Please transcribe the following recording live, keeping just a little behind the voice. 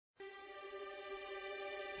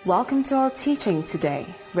Welcome to our teaching today,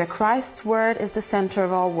 where Christ's Word is the center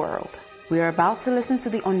of our world. We are about to listen to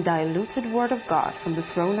the undiluted Word of God from the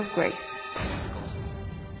throne of grace.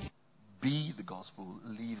 Be the gospel,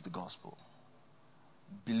 live the gospel.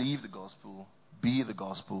 Believe the gospel, be the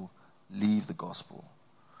gospel, live the gospel.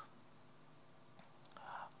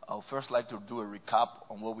 I'll first like to do a recap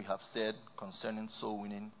on what we have said concerning soul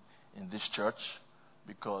winning in this church,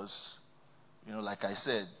 because, like I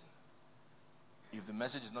said, if the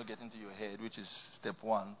message is not getting to your head, which is step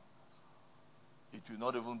one, it will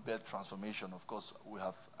not even bear transformation. Of course, we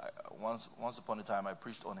have once upon a time I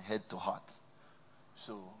preached on head to heart.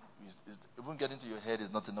 So even getting to your head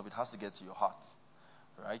is not enough; it has to get to your heart,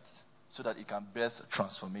 right? So that it can birth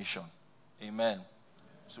transformation. Amen.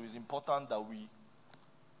 So it's important that we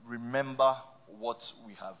remember what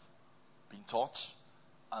we have been taught,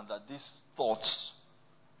 and that these thoughts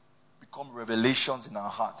become revelations in our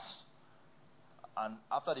hearts. And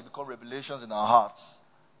after they become revelations in our hearts,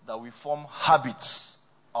 that we form habits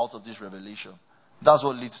out of this revelation. That's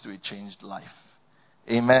what leads to a changed life.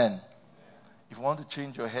 Amen. If you want to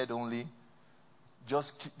change your head only,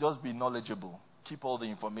 just be knowledgeable. Keep all the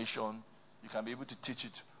information. You can be able to teach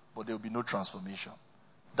it, but there will be no transformation.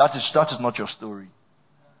 That is not your story.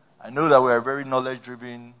 I know that we are a very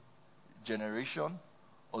knowledge-driven generation.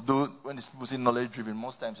 Although when people say knowledge-driven,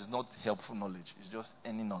 most times it's not helpful knowledge. It's just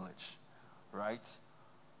any knowledge. Right?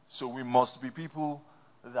 So we must be people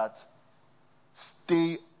that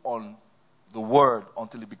stay on the word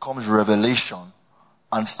until it becomes revelation,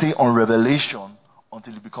 and stay on revelation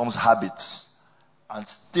until it becomes habits, and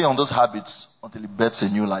stay on those habits until it births a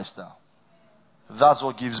new lifestyle. That's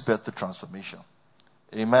what gives birth to transformation.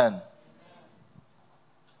 Amen.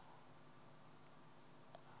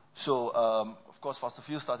 So, of course, Pastor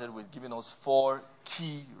Phil started with giving us 4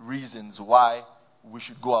 key reasons why we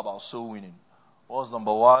should go about soul winning. What was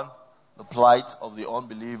number 1? The plight of the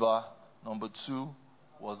unbeliever. Number 2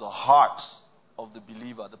 was the heart of the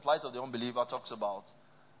believer. The plight of the unbeliever talks about,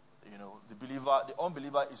 the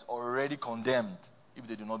unbeliever is already condemned if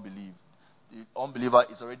they do not believe. The unbeliever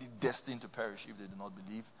is already destined to perish if they do not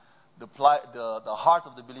believe. The heart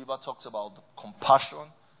of the believer talks about the compassion,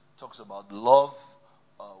 talks about love,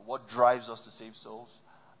 what drives us to save souls.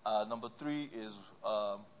 Number 3 is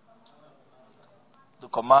the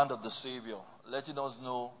command of the Savior, letting us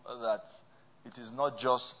know that it is not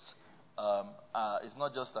just an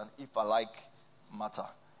if I like matter.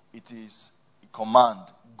 It is a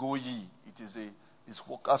command. Go ye.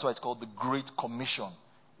 That's why it's called the Great Commission.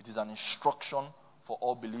 It is an instruction for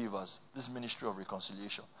all believers. This ministry of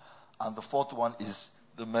reconciliation. And the 4th one is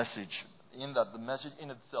the message. In that the message in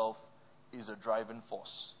itself is a driving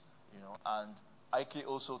force. And Ike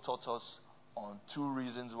also taught us on 2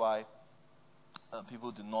 reasons why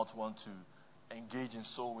people do not want to engage in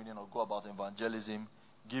soul winning or go about evangelism,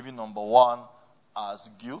 giving number 1 as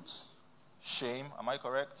guilt, shame. Am I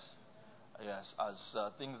correct? Yes, as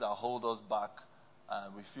things that hold us back.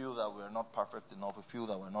 We feel that we're not perfect enough. We feel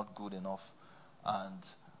that we're not good enough. And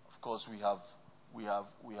of course, we have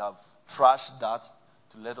trashed that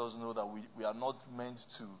to let us know that we are not meant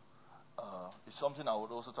to. It's something I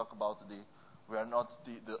would also talk about today. We are not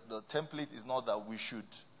the template is not that we should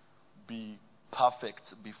be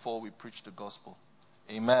perfect before we preach the gospel.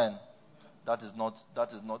 Amen. That has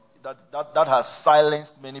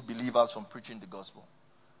silenced many believers from preaching the gospel.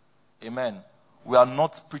 Amen. We are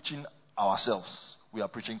not preaching ourselves. We are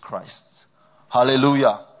preaching Christ.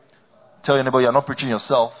 Hallelujah. Tell your neighbor, you are not preaching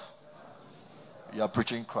yourself. You are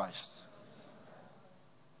preaching Christ.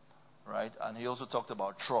 Right? And he also talked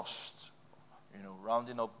about trust.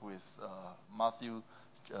 Rounding up with Matthew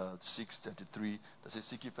 6:33, that says,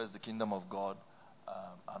 "Seek ye first the kingdom of God,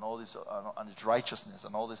 and all this, and its righteousness,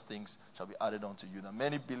 and all these things shall be added unto you." Now,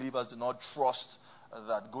 many believers do not trust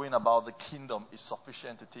that going about the kingdom is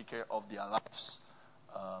sufficient to take care of their lives.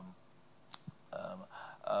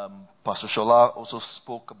 Pastor Shola also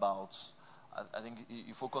spoke about, I think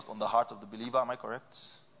he focused on the heart of the believer. Am I correct?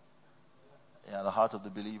 Yeah, the heart of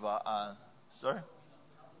the believer, and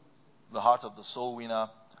the heart of the soul winner.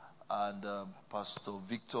 And Pastor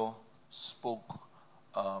Victor spoke,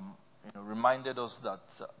 reminded us that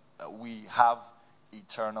we have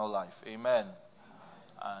eternal life. Amen.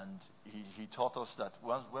 And he taught us that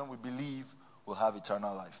when we believe, we'll have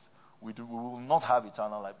eternal life. We will not have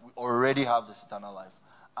eternal life. We already have this eternal life.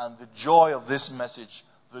 And the joy of this message,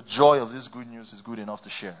 the joy of this good news is good enough to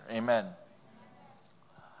share. Amen.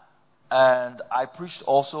 And I preached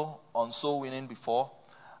also on soul winning before.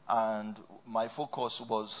 And my focus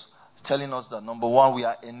was telling us that, number 1, we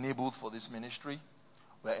are enabled for this ministry.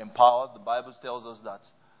 We are empowered. The Bible tells us that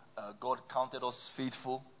God counted us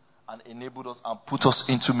faithful and enabled us and put us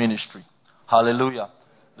into ministry. Hallelujah.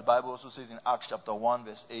 The Bible also says in Acts chapter 1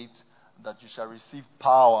 verse 8 that you shall receive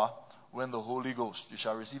power when the Holy Ghost, you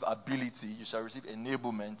shall receive ability, you shall receive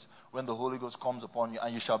enablement when the Holy Ghost comes upon you,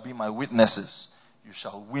 and you shall be my witnesses. You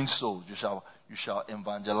shall win souls. You shall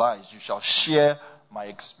evangelize. You shall share my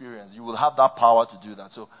experience. You will have that power to do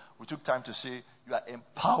that. So we took time to say you are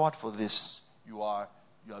empowered for this. You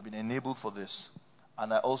have been enabled for this.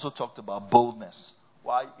 And I also talked about boldness.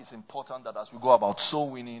 Why it's important that as we go about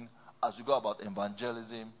soul winning, as we go about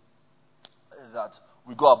evangelism, that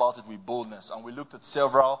we go about it with boldness. And we looked at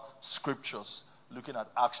several scriptures, looking at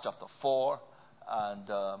Acts chapter 4 and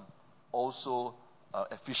also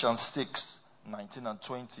Ephesians 6, 19 and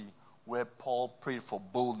 20, where Paul prayed for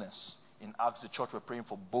boldness. In Acts, the church were praying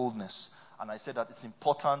for boldness. And I said that it's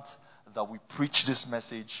important that we preach this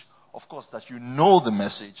message. Of course, that you know the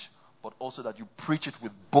message, but also that you preach it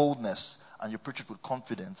with boldness and you preach it with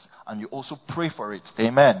confidence and you also pray for it.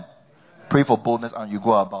 Amen. Pray for boldness and you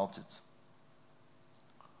go about it.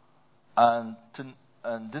 And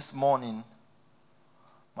this morning,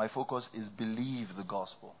 my focus is believe the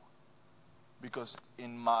gospel. Because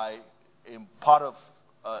in part of,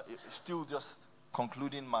 still just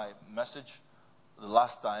concluding my message the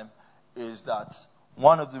last time, is that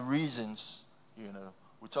one of the reasons,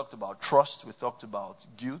 we talked about trust, we talked about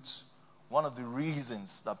guilt. One of the reasons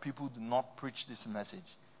that people do not preach this message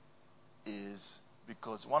is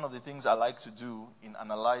because one of the things I like to do in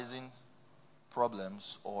analyzing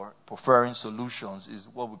problems or preferring solutions is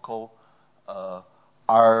what we call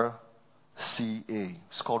RCA.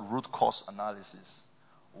 It's called root cause analysis.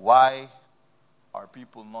 Why are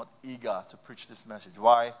people not eager to preach this message?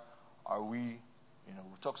 Why are we, we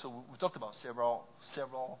talked about several,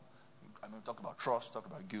 we talked about trust, talked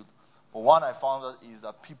about guilt. But one I found out is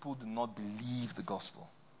that people do not believe the gospel.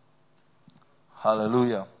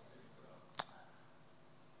 Hallelujah.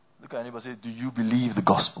 Look at anybody and say, do you believe the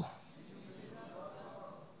gospel?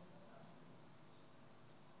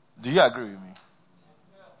 Do you agree with me?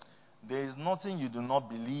 There is nothing you do not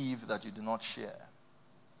believe that you do not share.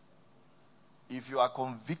 If you are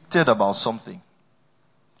convicted about something,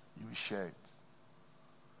 you will share it.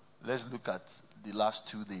 Let's look at the last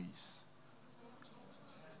 2 days.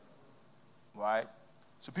 Right?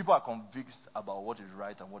 So people are convinced about what is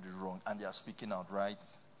right and what is wrong, and they are speaking out, right?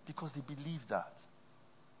 Because they believe that.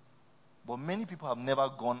 But many people have never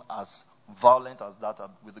gone as violent as that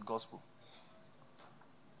with the gospel.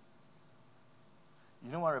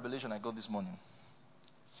 You know what revelation I got this morning?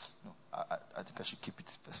 No, I think I should keep it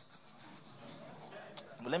first.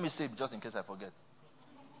 But let me say it just in case I forget.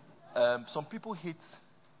 Some people hate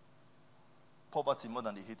poverty more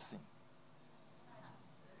than they hate sin.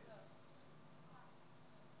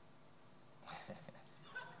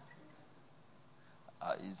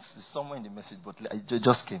 It's somewhere in the message, but it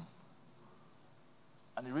just came.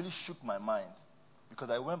 And it really shook my mind. Because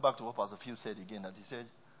I went back to what Pastor Phil said again, that he said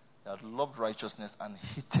that loved righteousness and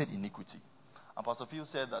hated iniquity. And Pastor Phil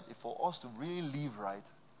said that for us to really live right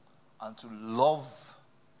and to love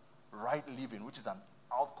right living, which is an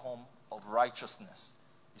outcome of righteousness,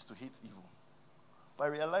 is to hate evil. But I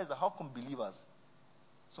realized that how come believers,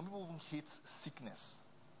 some people even hate sickness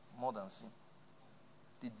more than sin.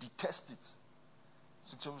 They detest it.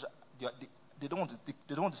 Sometimes they don't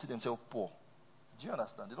want to see themselves poor. Do you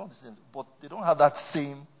understand? They don't want to see them, but they don't have that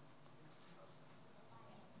same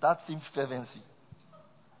fervency.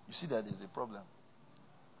 You see that there's a problem.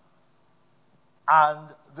 And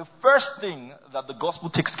the first thing that the gospel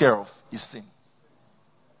takes care of is sin.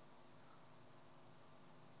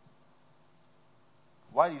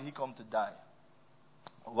 Why did he come to die?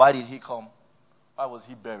 Why did he come? Why was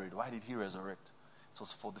he buried? Why did he resurrect? It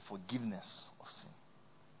was for the forgiveness of sin.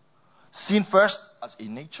 Sin first as a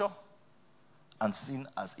nature, and sin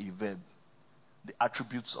as a verb. The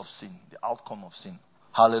attributes of sin, the outcome of sin.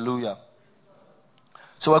 Hallelujah.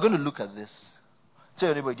 So we're going to look at this. Tell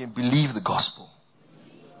your neighbor again, believe the gospel.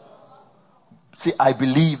 Say, I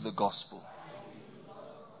believe the gospel.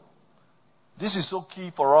 This is so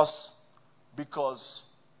key for us because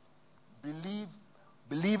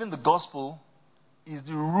believing the gospel is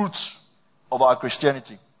the root of our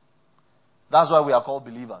Christianity. That's why we are called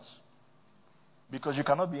believers. Because you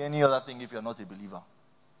cannot be any other thing if you're not a believer.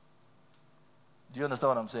 Do you understand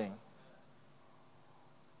what I'm saying?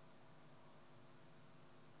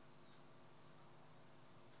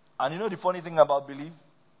 And you know the funny thing about belief?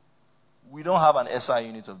 We don't have an SI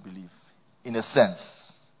unit of belief. In a sense.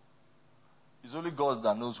 It's only God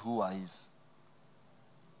that knows who are His.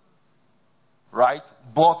 Right?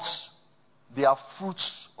 But they are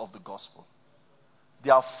fruits of the gospel. They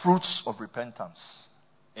are fruits of repentance.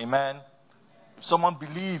 Amen. If someone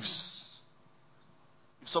believes,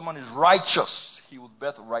 if someone is righteous, he will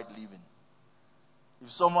birth right living. If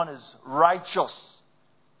someone is righteous,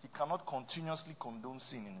 he cannot continuously condone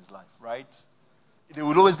sin in his life, right? There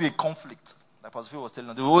will always be a conflict. Like Pastor Phil was telling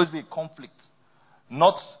us, there will always be a conflict.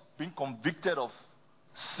 Not being convicted of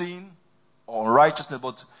sin or unrighteousness,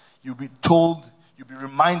 but you'll be told, you'll be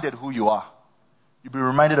reminded who you are. You'll be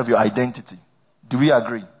reminded of your identity. Do we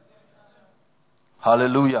agree?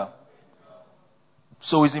 Hallelujah.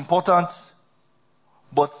 So it's important,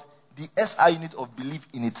 but the SI unit of belief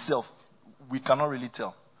in itself, we cannot really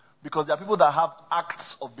tell. Because there are people that have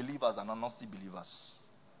acts of believers and are not still believers.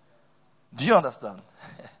 Do you understand?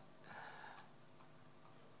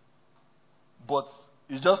 But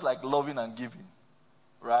it's just like loving and giving,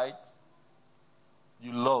 right?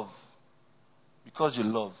 You love. Because you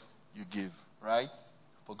love, you give, right?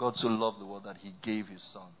 For God so loved the world that he gave his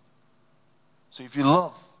son. So if you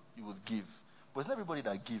love, you will give. But it's not everybody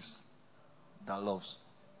that gives that loves.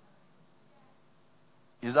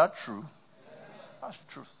 Is that true? That's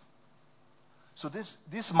the truth. So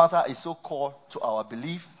this matter is so core to our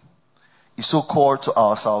belief. It's so core to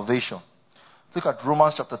our salvation. Look at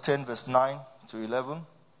Romans chapter 10 verse 9 to 11.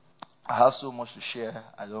 I have so much to share.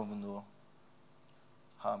 I don't even know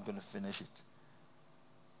how I'm going to finish it.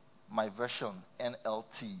 My version,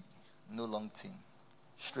 NLT, no long thing.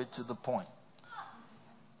 Straight to the point.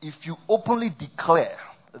 If you openly declare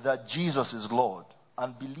that Jesus is Lord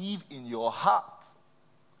and believe in your heart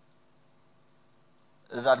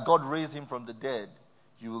that God raised him from the dead,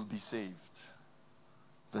 you will be saved.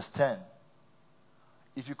 Verse 10.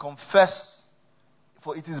 If you confess,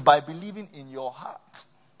 for it is by believing in your heart.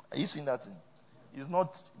 Are you seeing that thing? It's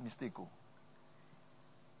not mistake.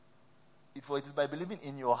 For it is by believing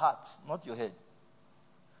in your heart, not your head,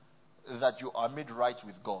 that you are made right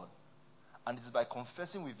with God. And it is by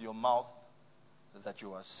confessing with your mouth that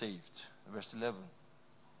you are saved. Verse 11.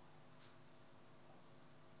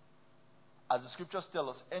 As the scriptures tell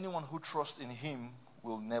us, anyone who trusts in him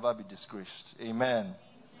will never be disgraced. Amen.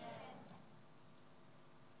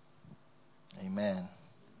 Amen.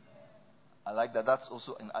 I like that. That's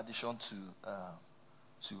also in addition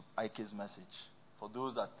to Ike's message. For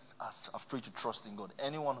those that are afraid to trust in God,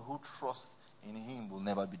 anyone who trusts in him will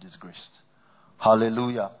never be disgraced.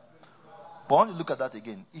 Hallelujah. But I want to look at that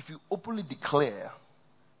again. If you openly declare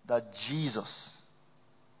that Jesus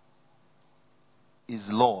is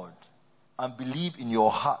Lord and believe in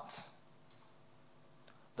your heart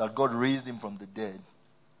that God raised him from the dead,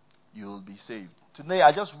 you will be saved. Today,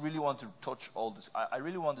 I just really want to touch all this. I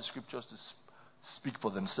really want the scriptures to speak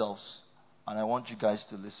for themselves. And I want you guys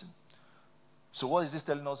to listen. So what is this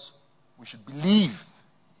telling us? We should believe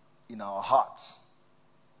in our hearts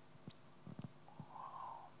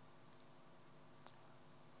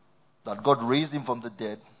that God raised him from the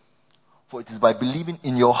dead. For it is by believing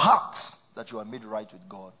in your heart that you are made right with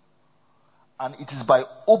God. And it is by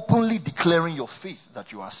openly declaring your faith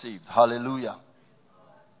that you are saved. Hallelujah.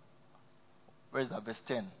 Where is that? Verse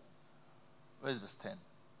 10. Where is verse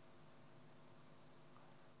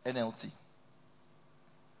 10? NLT.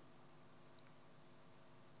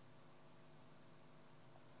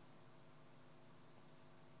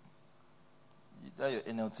 That your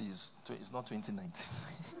NLT is not 2019.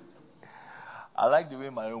 I like the way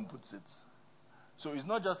my own puts it. So it's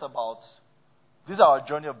not just about, this is our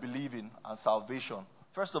journey of believing and salvation.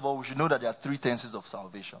 First of all, we should know that there are three tenses of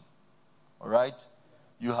salvation. Alright?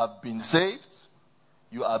 You have been saved,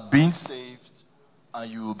 you are being saved,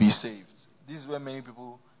 and you will be saved. This is where many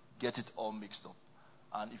people get it all mixed up.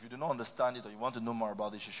 And if you do not understand it or you want to know more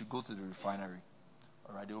about this, you should go to the refinery.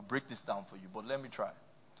 Alright? They will break this down for you. But let me try.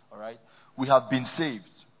 Alright? We have been saved.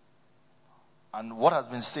 And what has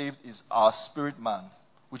been saved is our spirit man,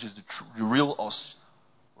 which is the real us.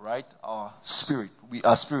 Right? Our spirit. We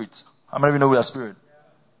are spirits. How many of you know we are spirit?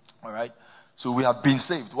 Alright? So we have been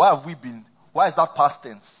saved. Why have we been? Why is that past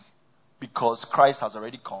tense? Because Christ has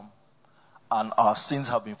already come and our sins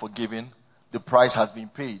have been forgiven. The price has been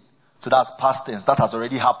paid. So that's past tense. That has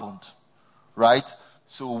already happened. Right?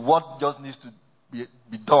 So what just needs to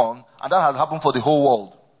be done, and that has happened for the whole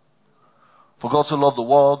world. For God so loved the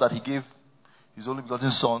world that he gave his only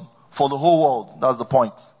begotten son for the whole world. That's the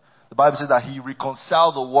point. The Bible says that he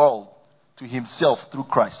reconciled the world to himself through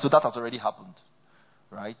Christ. So that has already happened.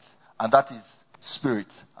 Right? And that is spirit.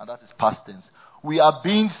 And that is past tense. We are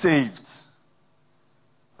being saved.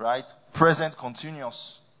 Right? Present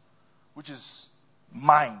continuous. Which is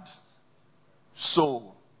mind.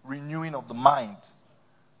 Soul. Renewing of the mind.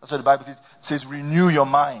 That's what the Bible says. Renew your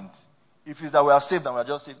mind. If it's that we are saved and we are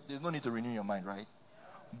just saved, there's no need to renew your mind, right?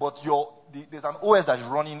 But there's an OS that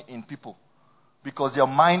is running in people. Because your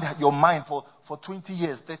mind for 20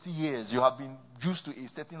 years, 30 years, you have been used to a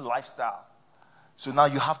certain lifestyle. So now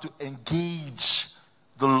you have to engage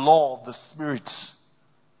the law of the Spirit,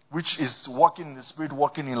 which is working in the Spirit,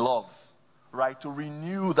 working in love, right? To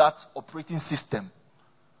renew that operating system.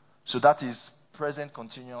 So that is present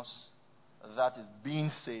continuous, that is being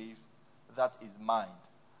saved, that is mind.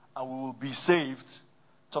 And we will be saved,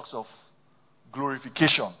 talks of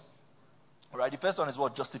glorification. Right? The first one is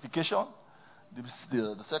what? Justification.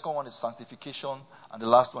 The second one is sanctification, and the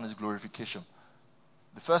last one is glorification.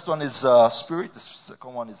 The first one is spirit, the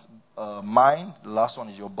second one is mind, the last one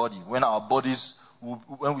is your body. When our bodies,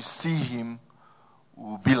 when we see Him, we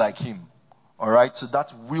will be like Him. Alright, so that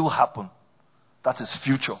will happen. That is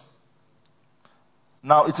future.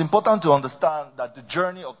 Now, it's important to understand that the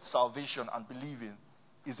journey of salvation and believing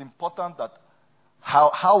is important, that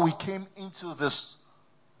how we came into this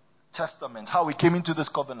testament, how we came into this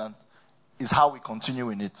covenant, is how we continue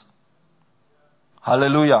in it.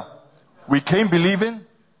 Hallelujah. We came believing,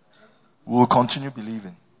 we will continue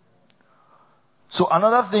believing. So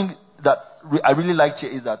another thing that I really liked here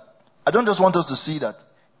is that I don't just want us to see that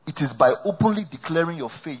it is by openly declaring your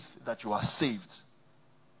faith that you are saved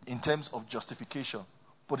in terms of justification,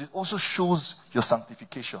 but it also shows your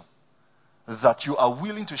sanctification, that you are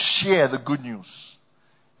willing to share the good news.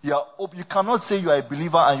 You cannot say you are a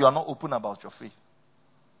believer and you are not open about your faith.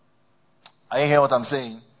 Are you hearing what I'm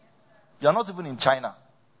saying? You are not even in China,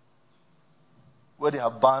 where they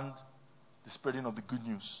have banned the spreading of the good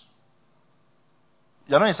news.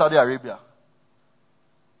 You are not in Saudi Arabia.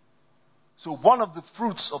 So one of the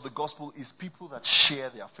fruits of the gospel is people that share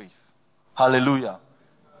their faith. Hallelujah.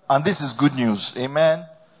 And this is good news. Amen.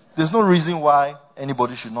 There's no reason why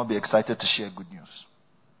anybody should not be excited to share good news.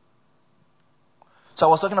 So I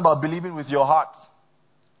was talking about believing with your heart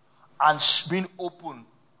and being open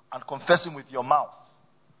and confessing with your mouth.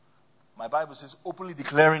 My Bible says openly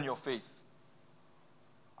declaring your faith.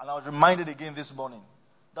 And I was reminded again this morning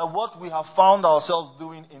that what we have found ourselves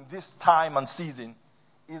doing in this time and season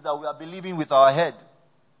is that we are believing with our head.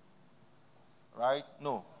 Right?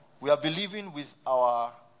 No. We are believing with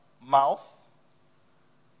our mouth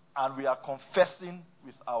and we are confessing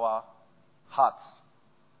with our hearts.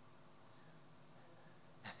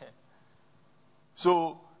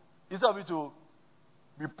 So, instead of you to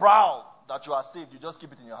be proud that you are saved, you just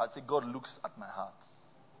keep it in your heart. Say, God looks at my heart.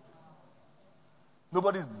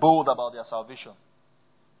 Nobody is bold about their salvation.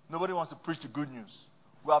 Nobody wants to preach the good news.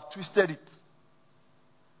 We have twisted it.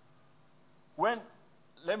 Let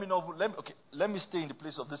me stay in the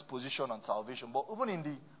place of this position and salvation. But even in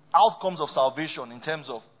the outcomes of salvation, in terms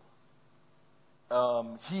of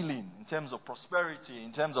healing, in terms of prosperity,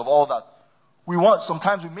 in terms of all that,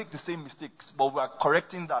 sometimes we make the same mistakes, but we are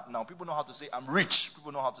correcting that now. People know how to say, I'm rich.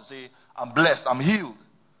 People know how to say, I'm blessed, I'm healed.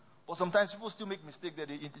 But sometimes people still make mistakes that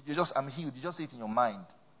I'm healed. You just say it in your mind.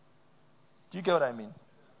 Do you get what I mean?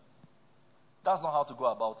 That's not how to go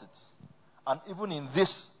about it. And even in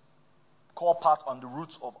this core part on the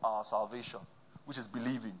roots of our salvation, which is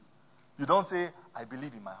believing, you don't say, I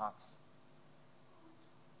believe in my heart.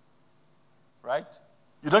 Right?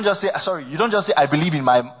 You don't just say, I believe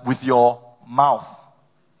with your mouth.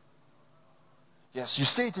 Yes, you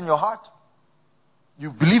say it in your heart.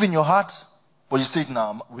 You believe in your heart, but you say it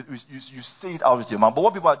now. You say it out with your mouth. But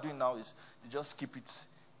what people are doing now is they just keep it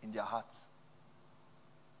in their heart.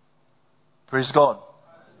 Praise God.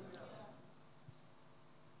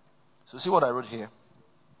 So see what I wrote here.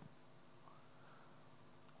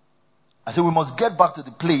 I said we must get back to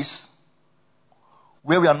the place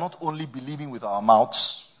where we are not only believing with our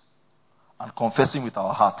mouths and confessing with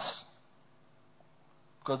our hearts.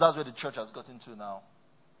 Because that's where the church has gotten to now.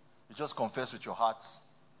 You just confess with your hearts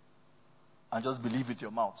and just believe with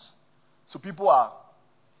your mouths. So people are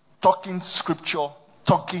talking scripture,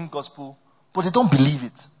 talking gospel, but they don't believe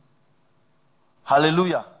it.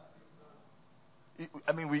 Hallelujah.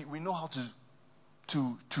 We know how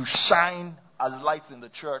to shine as lights in the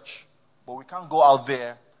church, but we can't go out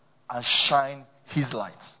there and shine His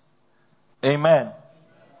lights. Amen.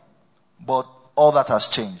 But all that has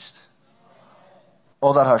changed.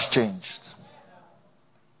 All that has changed.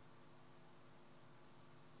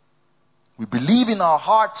 We believe in our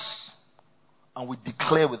hearts and we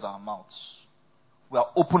declare with our mouths. We are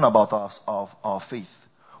open about our faith.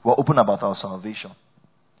 We are open about our salvation.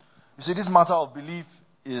 You see, this matter of belief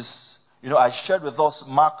is, I shared with us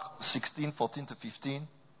Mark 16:14 to 15.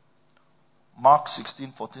 Mark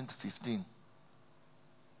 16:14 to 15.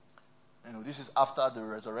 This is after the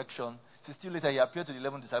resurrection. Still later, he appeared to the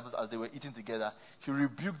 11 disciples as they were eating together. He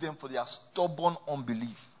rebuked them for their stubborn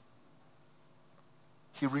unbelief.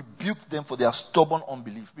 He rebuked them for their stubborn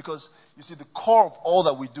unbelief. Because, you see, the core of all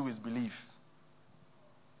that we do is belief.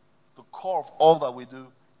 The core of all that we do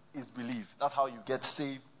is belief. That's how you get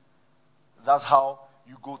saved. That's how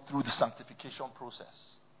you go through the sanctification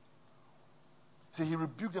process. See, he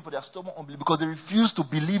rebuked them for their stubborn unbelief because they refused to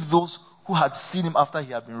believe those who had seen him after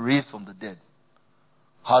he had been raised from the dead.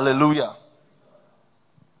 Hallelujah.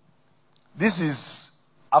 This is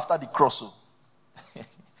after the cross. You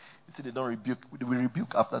see, they don't rebuke. We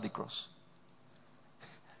rebuke after the cross.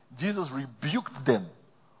 Jesus rebuked them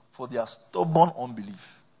for their stubborn unbelief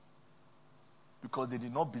because they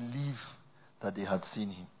did not believe that they had seen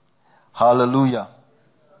him. Hallelujah.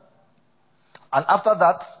 And after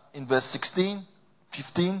that, in verse 16,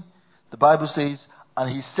 15, the Bible says, and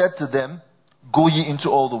he said to them, go ye into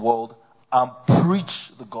all the world and preach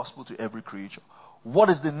the gospel to every creature. What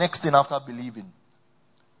is the next thing after believing?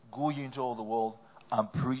 Go ye into all the world and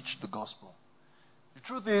preach the gospel. The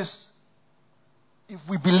truth is, if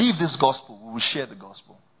we believe this gospel, we will share the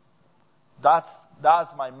gospel.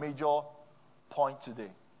 That's my major point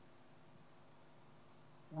today.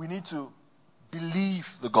 We need to believe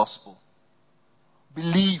the gospel.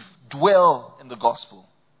 Believe, dwell in the gospel.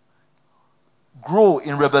 Grow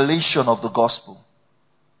in revelation of the gospel.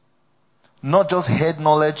 Not just head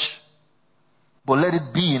knowledge, but let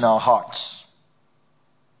it be in our hearts.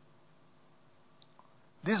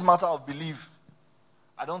 This matter of belief,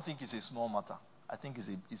 I don't think it's a small matter. I think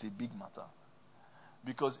it's a big matter.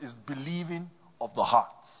 Because it's believing of the heart.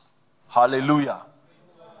 Hallelujah.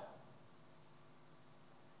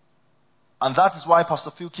 And that is why Pastor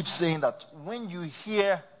Phil keeps saying that when you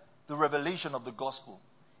hear the revelation of the gospel,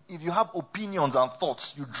 if you have opinions and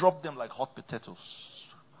thoughts, you drop them like hot potatoes.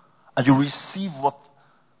 And you receive what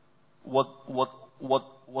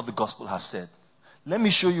the gospel has said. Let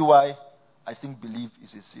me show you why I think belief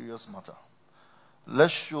is a serious matter.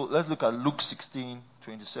 Let's look at Luke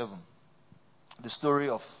 16:27. The story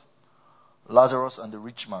of Lazarus and the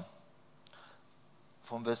rich man.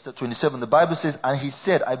 From verse 27, the Bible says, and he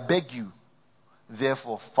said, I beg you,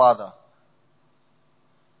 therefore, Father.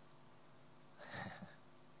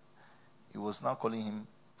 He was now calling him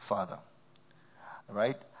Father.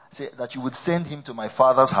 Right? Say that you would send him to my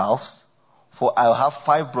father's house, for I'll have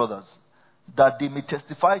 5 brothers, that they may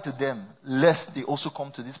testify to them, lest they also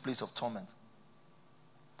come to this place of torment.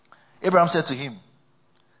 Abraham said to him,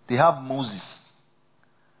 they have Moses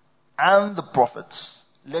and the prophets.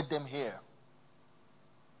 Let them hear.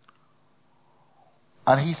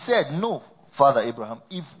 And he said, no, Father Abraham,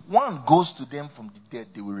 if one goes to them from the dead,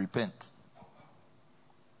 they will repent.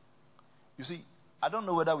 You see, I don't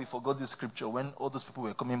know whether we forgot this scripture when all those people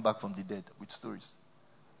were coming back from the dead with stories.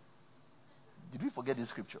 Did we forget this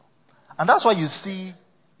scripture? And that's why you see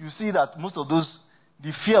that most of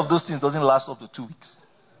the fear of those things doesn't last up to 2 weeks.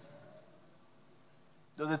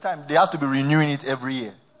 There's a time they have to be renewing it every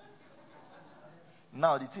year.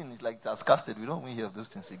 Now the thing is like it has casted. We don't hear of those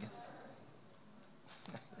things again.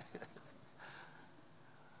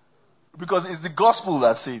 Because it's the gospel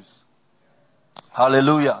that saves.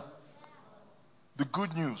 Hallelujah. The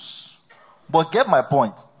good news. But get my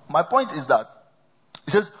point. My point is that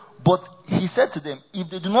it says, but he said to them,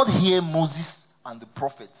 if they do not hear Moses and the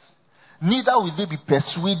prophets, neither will they be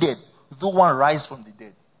persuaded though one rise from the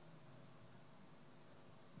dead.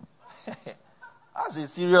 That's a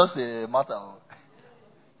serious matter.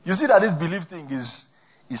 You see that this belief thing is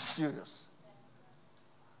serious.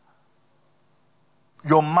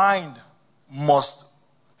 Your mind must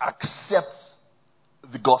accept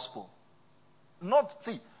the gospel.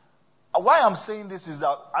 Why I'm saying this is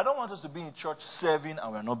that I don't want us to be in church serving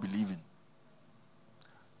and we're not believing.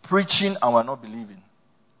 Preaching and we're not believing.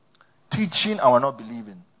 Teaching and we're not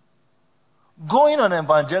believing. Going on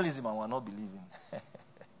evangelism and we're not believing.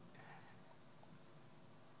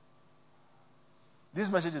 This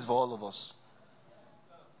message is for all of us.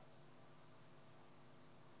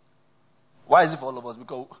 Why is it for all of us?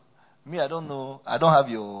 Because me, I don't know. I don't have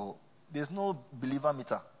there's no believer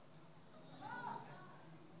meter.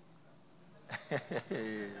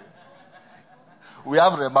 We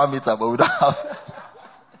have Rema meter, but we don't have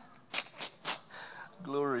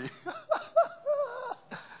glory.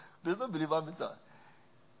 There's no believer meter.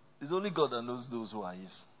 It's only God that knows those who are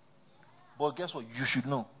His. But guess what? You should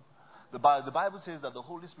know. The Bible says that the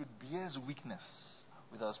Holy Spirit bears witness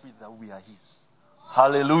with our spirit that we are His.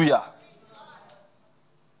 Hallelujah.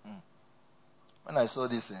 When I saw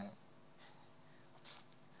this,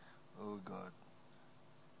 oh God.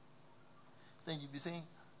 Then you'd be saying,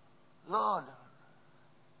 Lord,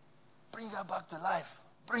 bring her back to life.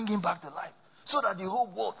 Bring him back to life. So that the whole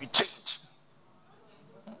world will change.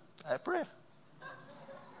 I pray.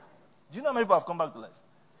 Do you know how many people have come back to life?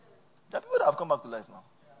 There are people that have come back to life now.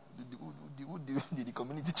 Did the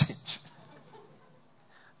community change?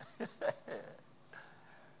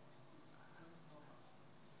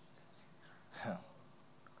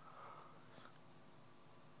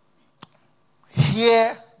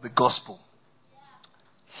 Hear the gospel.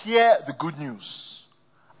 Hear the good news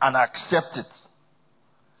and accept it.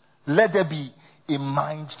 Let there be a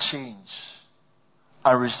mind change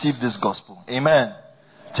and receive this gospel. Amen.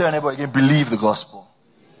 Tell your neighbor again, believe the gospel.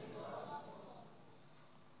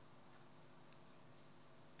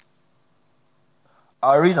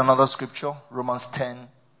 I'll read another scripture, Romans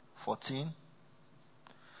 10:14. It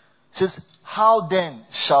says, how then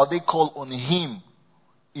shall they call on him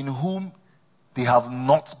in whom they have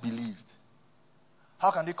not believed?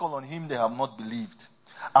 How can they call on him they have not believed?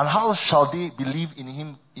 And how shall they believe in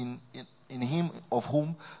him in him of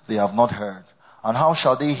whom they have not heard? And how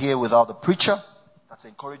shall they hear without a preacher? That's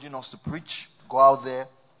encouraging us to preach. Go out there,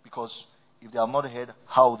 because if they have not heard,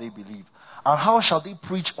 how will they believe? And how shall they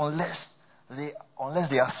preach unless they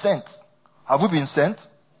are sent? Have we been sent?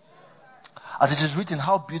 As it is written,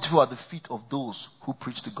 how beautiful are the feet of those who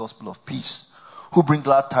preach the gospel of peace, who bring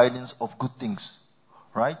glad tidings of good things.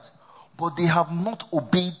 Right? But they have not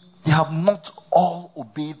all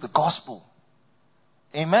obeyed the gospel.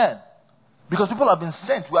 Amen. Because people have been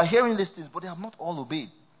sent. We are hearing these things, but they have not all obeyed.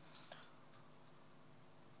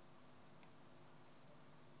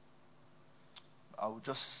 I will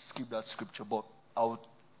just skip that scripture, but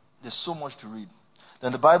there's so much to read.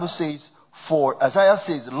 Then the Bible says, for Isaiah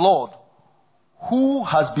says, Lord, who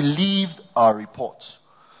has believed our report?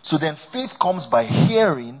 So then faith comes by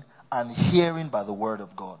hearing, and hearing by the word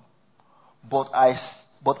of God. But I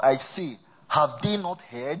say, have they not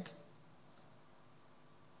heard?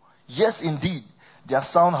 Yes, indeed, their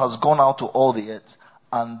sound has gone out to all the earth,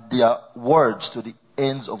 and their words to the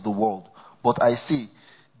ends of the world. But I say,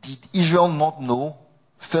 did Israel not know?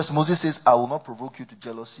 First, Moses says, I will not provoke you to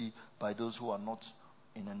jealousy by those who are not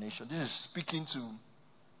in a nation. This is speaking to,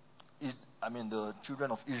 the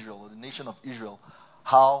children of Israel, or the nation of Israel.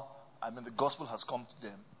 How, the gospel has come to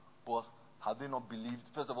them, but have they not believed?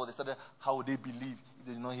 First of all, they started, how would they believe if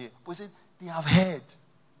they did not hear? But he said, they have heard,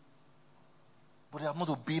 but they have not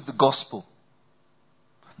obeyed the gospel.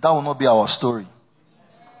 That will not be our story.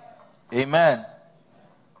 Amen.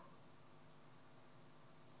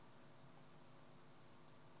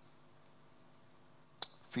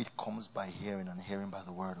 Faith comes by hearing, and hearing by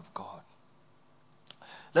the word of God.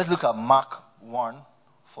 Let's look at Mark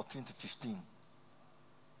 1:14 to 15.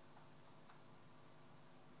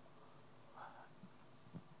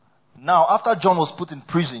 Now, after John was put in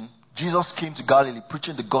prison, Jesus came to Galilee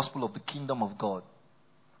preaching the gospel of the kingdom of God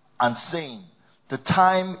and saying, the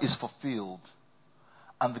time is fulfilled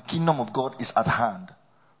and the kingdom of God is at hand.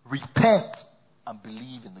 Repent and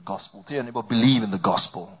believe in the gospel. Tell your neighbor, believe in the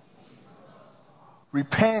gospel.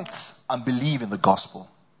 Repent and believe in the gospel.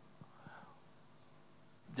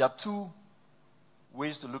 There are two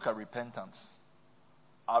ways to look at repentance.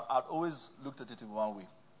 I've always looked at it in one way.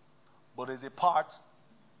 But there's a part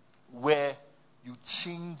where you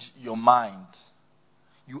change your mind.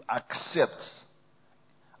 You accept.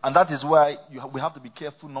 And that is why we have to be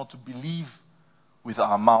careful not to believe with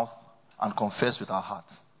our mouth and confess with our heart.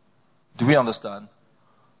 Do we understand?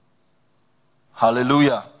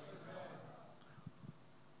 Hallelujah.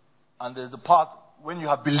 And there's the part when you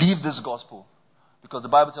have believed this gospel. Because the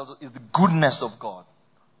Bible tells us it's the goodness of God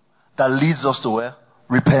that leads us to where?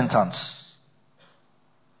 Repentance.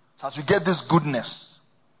 So as we get this goodness,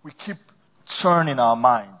 we keep turning our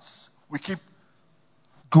minds. We keep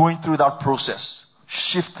going through that process.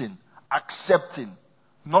 Shifting. Accepting.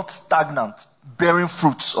 Not stagnant. Bearing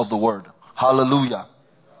fruits of the word. Hallelujah.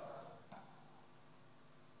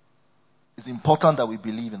 It's important that we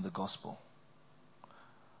believe in the gospel.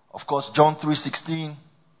 Of course, John 3:16.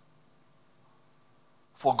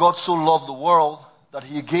 For God so loved the world that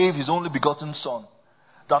he gave his only begotten Son,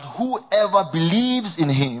 that whoever believes in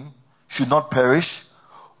him should not perish,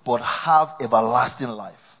 but have everlasting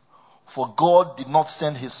life. For God did not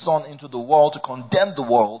send his Son into the world to condemn the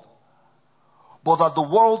world, but that the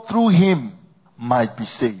world through him might be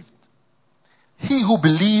saved. He who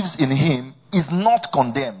believes in him is not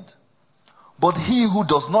condemned, but he who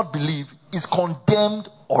does not believe is condemned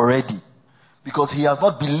already, because he has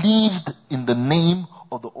not believed in the name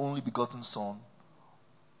of the only begotten Son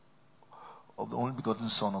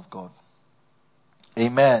of God.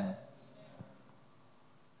 Amen.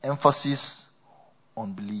 Emphasis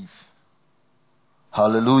on belief.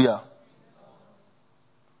 Hallelujah.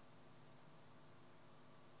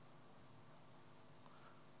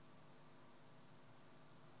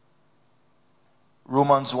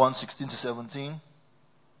 Romans 1:16-17.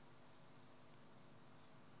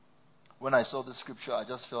 When I saw the scripture, I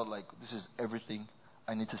just felt like this is everything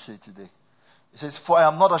I need to say today. It says, "For I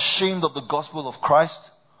am not ashamed of the gospel of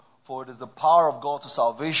Christ, for it is the power of God to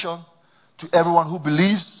salvation, to everyone who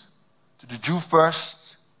believes, to the Jew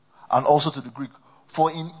first, and also to the Greek. For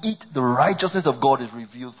in it the righteousness of God is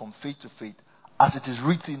revealed from faith to faith, as it is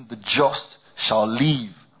written, the just shall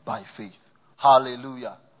live by faith."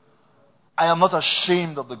 Hallelujah. I am not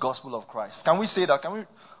ashamed of the gospel of Christ. Can we say that?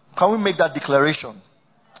 Can we make that declaration?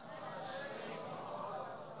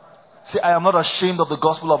 Say, I am not ashamed of the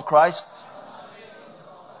gospel of Christ,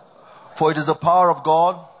 for it is the power of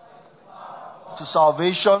God to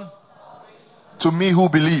salvation to me who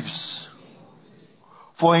believes.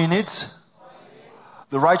 For in it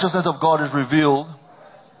the righteousness of God is revealed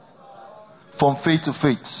from faith to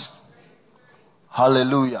faith.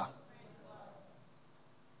 Hallelujah.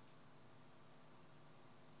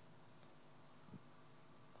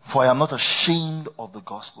 For I am not ashamed of the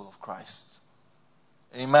gospel of Christ.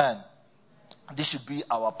 Amen. This should be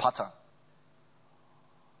our pattern.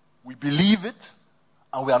 We believe it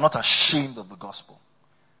and we are not ashamed of the gospel.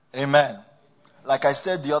 Amen. Like I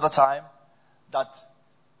said the other time, that,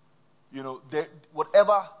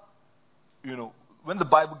 whatever, when the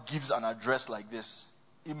Bible gives an address like this,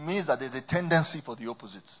 it means that there's a tendency for the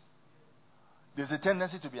opposite. There's a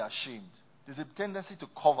tendency to be ashamed. There's a tendency to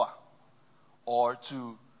cover or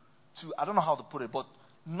to I don't know how to put it, but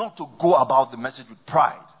not to go about the message with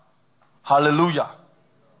pride. Hallelujah.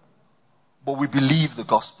 But we believe the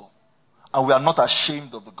gospel. And we are not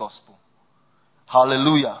ashamed of the gospel.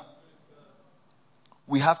 Hallelujah.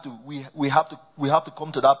 We have to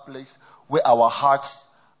come to that place where our hearts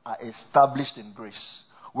are established in grace.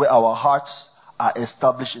 Where our hearts are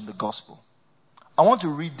established in the gospel. I want to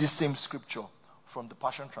read this same scripture from the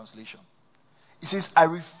Passion Translation. It says, "I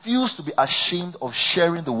refuse to be ashamed of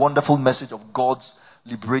sharing the wonderful message of God's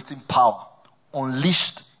liberating power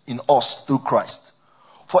unleashed in us through Christ.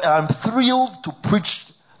 For I am thrilled to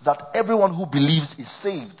preach that everyone who believes is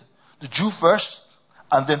saved, the Jew first,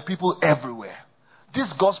 and then people everywhere.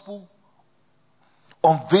 This gospel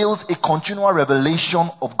unveils a continual revelation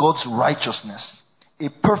of God's righteousness, a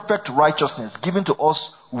perfect righteousness given to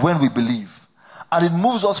us when we believe. And it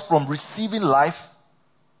moves us from receiving life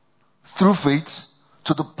through faith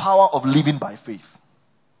to the power of living by faith.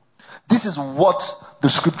 This is what the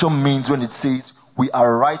scripture means when it says we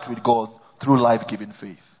are right with God through life-giving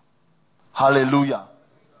faith." Hallelujah.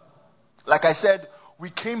 Like I said, we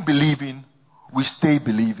came believing, we stay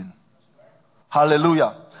believing.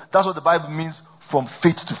 Hallelujah. That's what the Bible means, from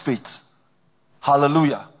faith to faith.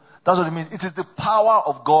 Hallelujah. That's what it means. It is the power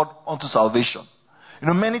of God unto salvation.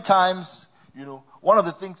 Many times, one of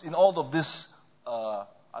the things in all of this,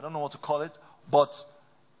 I don't know what to call it, but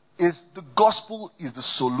is the gospel is the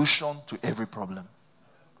solution to every problem.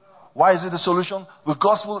 Why is it the solution? The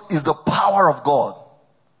gospel is the power of God.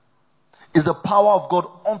 Is the power of God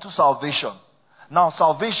unto salvation. Now,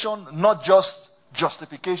 salvation, not just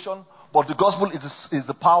justification, but the gospel is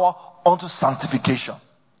the power unto sanctification.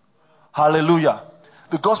 Hallelujah.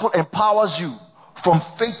 The gospel empowers you from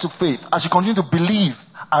faith to faith. As you continue to believe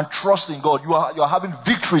and trust in God, you are having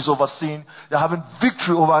victories over sin. You're having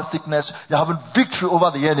victory over sickness. You're having victory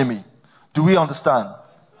over the enemy. Do we understand?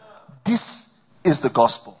 This is the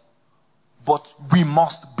gospel. But we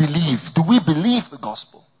must believe. Do we believe the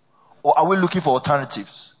gospel? Or are we looking for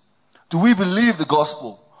alternatives? Do we believe the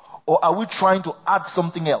gospel? Or are we trying to add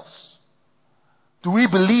something else? Do we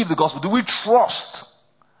believe the gospel? Do we trust?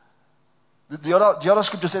 The other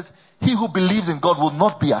scripture says, he who believes in God will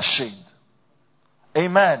not be ashamed.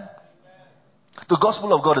 Amen. The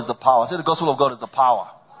gospel of God is the power. Say, the gospel of God is the power.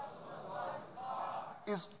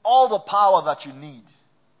 It's all the power that you need.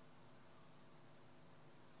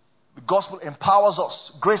 The gospel empowers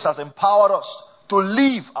us. Grace has empowered us to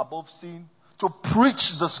live above sin, to preach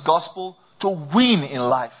this gospel, to win in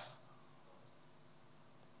life.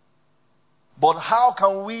 But how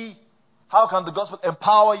can the gospel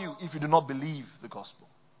empower you if you do not believe the gospel?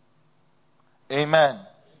 Amen.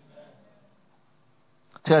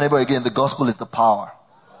 Tell your neighbor again, the gospel is the power.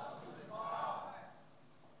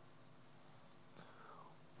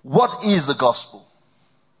 What is the gospel?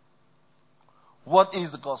 What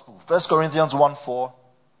is the gospel? 1 Corinthians 1:4.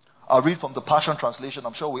 I'll read from the Passion Translation.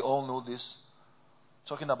 I'm sure we all know this.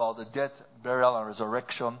 Talking about the death, burial, and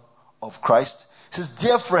resurrection of Christ. It says,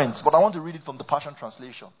 dear friends, but I want to read it from the Passion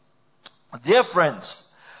Translation. Dear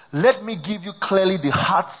friends, Let me give you clearly the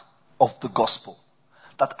heart of the gospel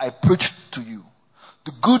that I preached to you.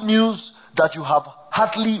 The good news that you have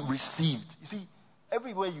heartily received. You see,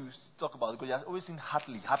 everywhere you talk about it, because you're always saying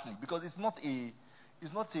heartily, because it's not a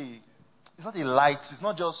light, it's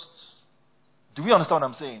not just, do we understand what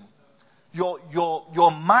I'm saying?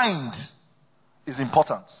 Your mind is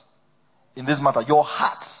important in this matter. Your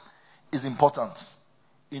heart is important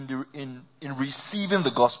in receiving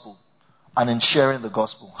the gospel and in sharing the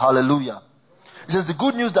gospel. Hallelujah. It says the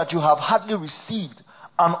good news that you have hardly received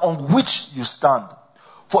and on which you stand.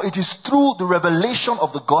 For it is through the revelation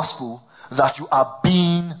of the gospel that you are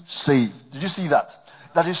being saved. Did you see that?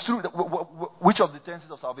 That is true. Which of the tenses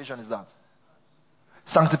of salvation is that?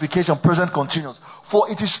 Sanctification, present continuous. For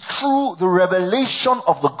it is through the revelation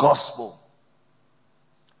of the gospel.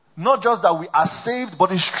 Not just that we are saved, but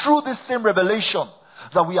it's through this same revelation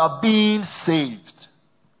that we are being saved.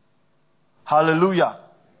 Hallelujah.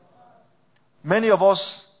 Many of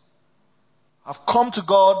us have come to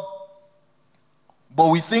God, but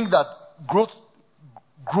we think that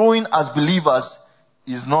growing as believers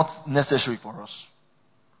is not necessary for us.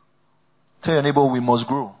 Tell your neighbor, we must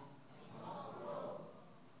grow.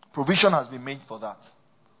 Provision has been made for that.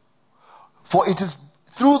 For it is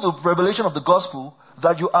through the revelation of the gospel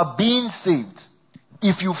that you are being saved.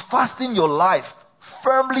 If you fasten your life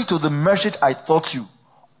firmly to the message I taught you,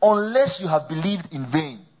 unless you have believed in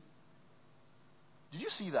vain. Did you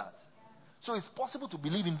see that? So it's possible to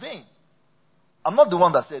believe in vain. I'm not the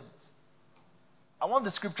one that said it. I want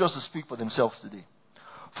the scriptures to speak for themselves today.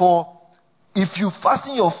 For if you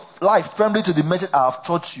fasten your life firmly to the message I have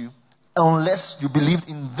taught you, unless you believed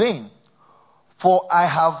in vain. For I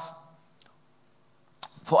have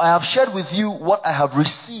shared with you what I have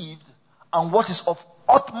received and what is of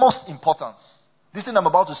utmost importance. This thing I'm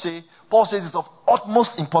about to say, Paul says it's of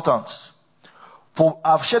utmost importance. For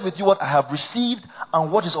I have shared with you what I have received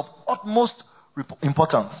and what is of utmost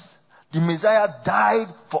importance. The Messiah died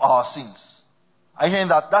for our sins. Are you hearing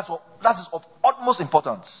that? That is of utmost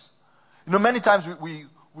importance. You know, many times we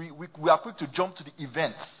are quick to jump to the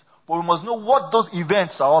events, but we must know what those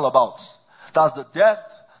events are all about. That's the death,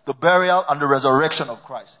 the burial, and the resurrection of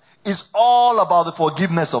Christ. It's all about the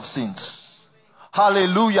forgiveness of sins.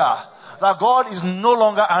 Hallelujah. That God is no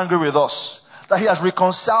longer angry with us. That He has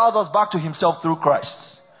reconciled us back to Himself through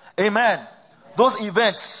Christ. Amen. Those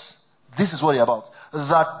events, this is what they're about.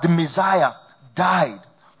 That the Messiah died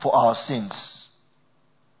for our sins.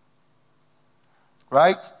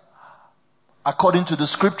 Right? According to the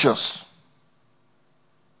scriptures.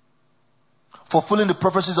 Fulfilling the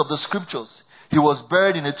prophecies of the scriptures. He was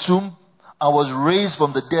buried in a tomb and was raised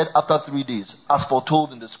from the dead after 3 days, as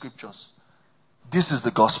foretold in the scriptures. This is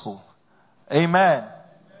the gospel. Amen.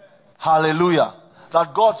 Hallelujah.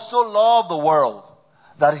 That God so loved the world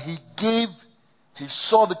that He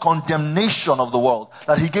saw the condemnation of the world,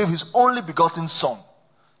 that He gave His only begotten Son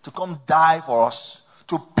to come die for us,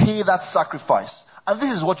 to pay that sacrifice. And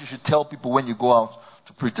this is what you should tell people when you go out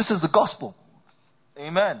to preach. This is the gospel.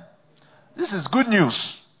 Amen. This is good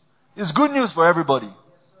news. It's good news for everybody.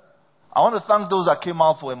 I want to thank those that came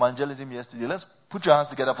out for evangelism yesterday. Let's put your hands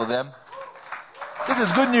together for them. This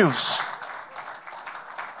is good news.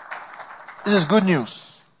 This is good news.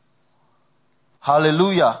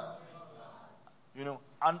 Hallelujah.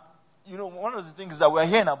 One of the things is that we're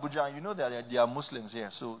here in Abuja, and you know that there are Muslims here.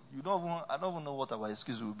 So I don't even know what our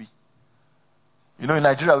excuse will be. In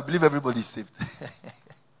Nigeria, we believe everybody is saved.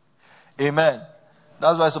 Amen.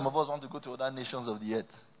 That's why some of us want to go to other nations of the earth.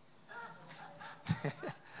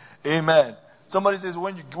 Amen. Somebody says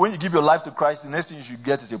when you give your life to Christ, the next thing you should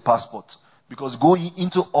get is your passport. Because go ye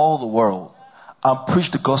into all the world and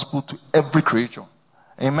preach the gospel to every creature.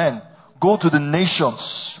 Amen. Go to the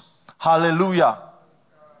nations. Hallelujah.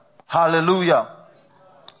 Hallelujah.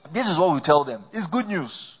 This is what we tell them. It's good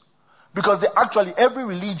news. Because every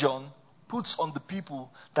religion puts on the people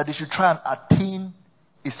that they should try and attain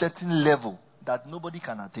a certain level that nobody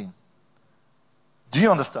can attain. Do you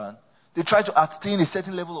understand? They try to attain a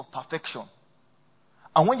certain level of perfection.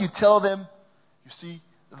 And when you tell them, you see,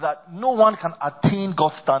 that no one can attain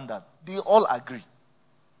God's standard, they all agree.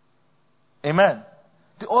 Amen.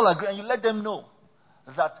 They all agree, and you let them know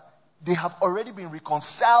that they have already been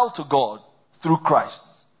reconciled to God through Christ.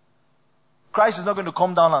 Christ is not going to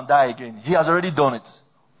come down and die again. He has already done it.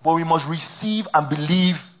 But we must receive and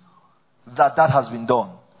believe that has been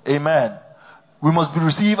done. Amen. We must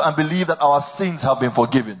receive and believe that our sins have been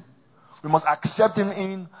forgiven. We must accept Him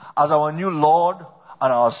in as our new Lord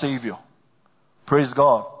and our Savior. Praise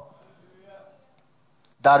God.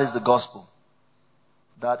 That is the gospel.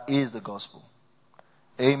 That is the gospel.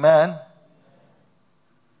 Amen.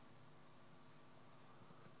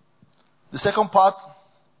 The second part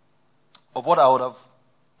of what I would have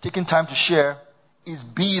taken time to share is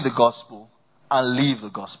be the gospel and live the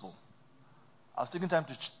gospel.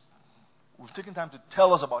 We've taken time to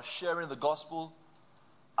tell us about sharing the gospel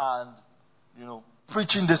and,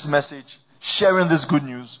 preaching this message, sharing this good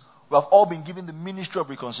news. We have all been given the ministry of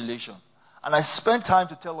reconciliation. And I spent time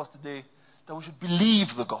to tell us today that we should believe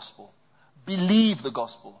the gospel. Believe the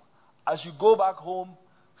gospel. As you go back home,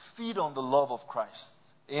 feed on the love of Christ.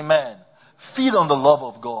 Amen. Feed on the love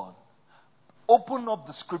of God. Open up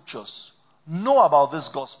the scriptures. Know about this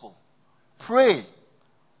gospel. Pray.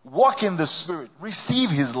 Walk in the Spirit. Receive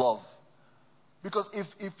His love. Because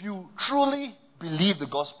if you truly believe the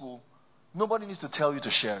gospel, nobody needs to tell you to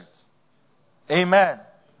share it. Amen.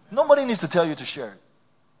 Nobody needs to tell you to share it.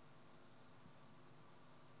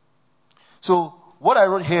 So, what I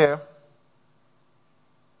wrote here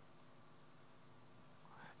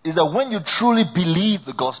is that when you truly believe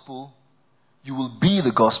the gospel, you will be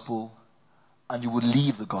the gospel and you will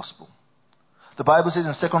live the gospel. The Bible says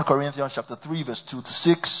in 2 Corinthians chapter 3 verse 2 to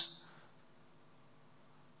 6,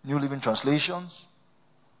 New Living Translations,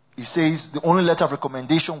 it says the only letter of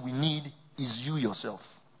recommendation we need is you yourself.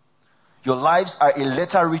 Your lives are a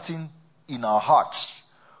letter written in our hearts.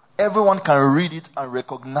 Everyone can read it and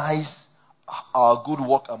recognize our good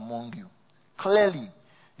work among you. Clearly,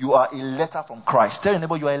 you are a letter from Christ. Tell your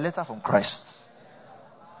neighbor you are a letter from Christ.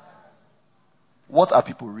 What are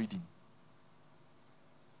people reading?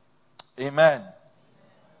 Amen.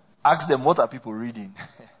 Ask them, what are people reading?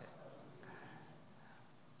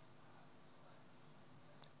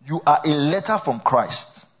 You are a letter from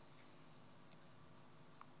Christ.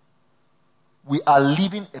 We are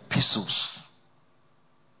living epistles.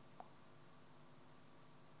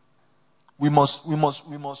 We must live,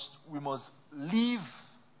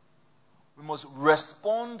 we must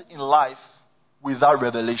respond in life without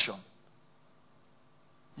revelation.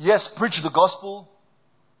 Yes, preach the gospel.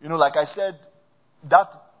 Like I said, that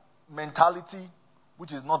mentality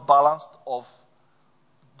which is not balanced of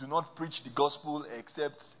do not preach the gospel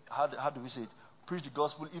except, how do we say it? Preach the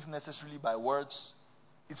gospel if necessarily by words.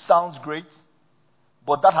 It sounds great,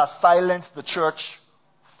 but that has silenced the church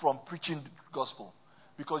from preaching the gospel.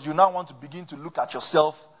 Because you now want to begin to look at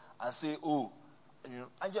yourself and say,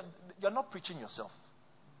 and you're not preaching yourself.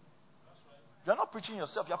 You're not preaching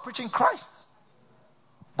yourself, you're preaching Christ.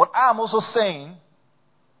 But I am also saying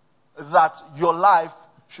that your life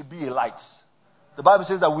should be a light. The Bible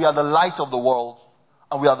says that we are the light of the world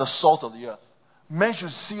and we are the salt of the earth. Men should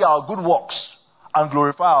see our good works and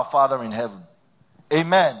glorify our Father in heaven.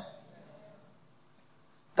 Amen.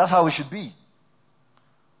 That's how we should be.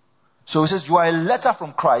 So it says, you are a letter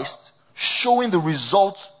from Christ showing the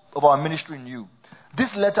result of our ministry in you.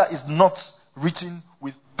 This letter is not written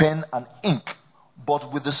with pen and ink,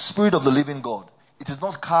 but with the Spirit of the living God. It is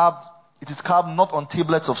carved not on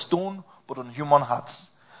tablets of stone, but on human hearts.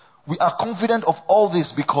 We are confident of all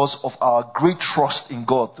this because of our great trust in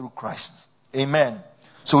God through Christ. Amen.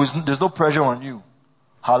 So there's no pressure on you.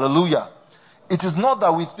 Hallelujah. It is not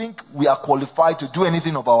that we think we are qualified to do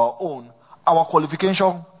anything of our own. Our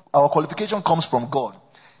qualification comes from God.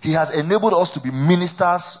 He has enabled us to be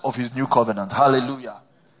ministers of His new covenant. Hallelujah.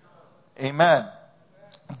 Amen.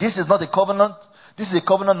 This is not a covenant. This is a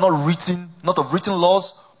covenant not of written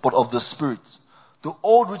laws, but of the Spirit. The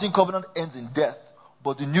old written covenant ends in death,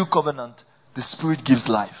 but the new covenant, the Spirit gives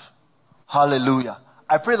life. Hallelujah.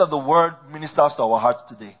 I pray that the word ministers to our hearts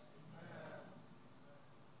today.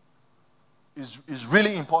 It's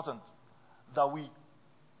really important that we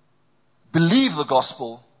believe the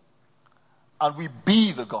gospel and we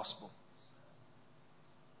be the gospel.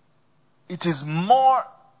 It is more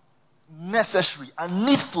necessary and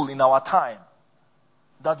needful in our time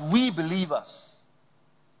that we believers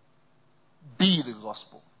be the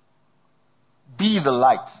gospel. Be the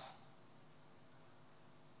light.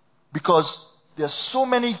 Because there's so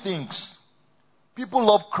many things. People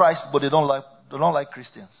love Christ, but they don't like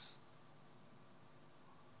Christians.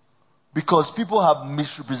 Because people have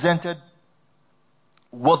misrepresented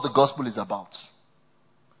what the gospel is about.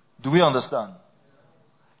 Do we understand?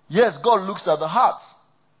 Yes, God looks at the heart,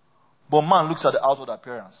 but man looks at the outward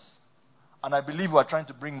appearance. And I believe we are trying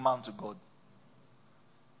to bring man to God.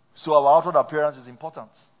 So our outward appearance is important.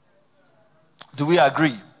 Do we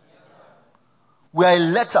agree? We are a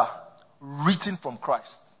letter written from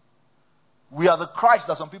Christ. We are the Christ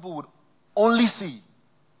that some people would only see,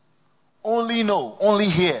 only know, only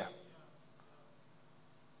hear.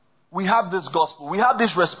 We have this gospel. We have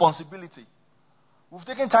this responsibility. We've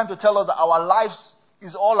taken time to tell us that our lives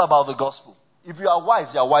is all about the gospel. If you are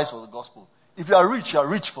wise for the gospel. If you are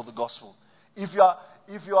rich for the gospel. If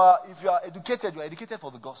are educated, you are educated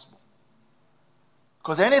for the gospel.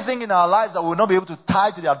 Because anything in our lives that we will not be able to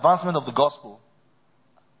tie to the advancement of the gospel,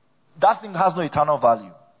 that thing has no eternal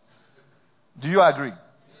value. Do you agree?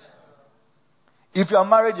 If you are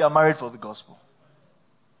married for the gospel.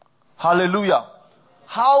 Hallelujah.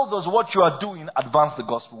 How does what you are doing advance the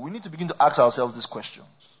gospel? We need to begin to ask ourselves these questions.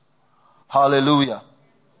 Hallelujah.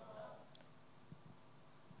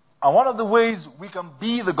 And one of the ways we can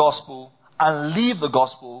be the gospel and live the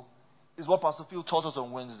gospel is what Pastor Phil taught us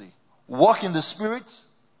on Wednesday. Walk in the Spirit,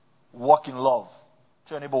 walk in love.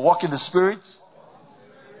 Tell your neighbor, walk in the Spirit,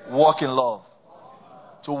 walk in love.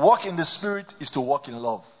 To walk in the Spirit is to walk in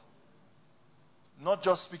love. Not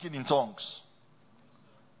just speaking in tongues.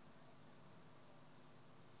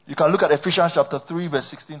 You can look at Ephesians chapter 3 verse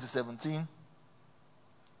 16 to 17.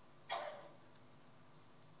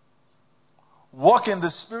 Walk in the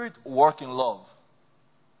Spirit, walk in love.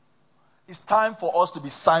 It's time for us to be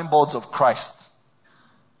signboards of Christ.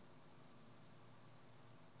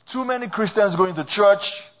 Too many Christians going to church,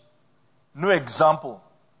 no example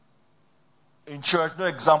in church, no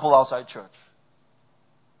example outside church.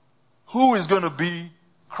 Who is going to be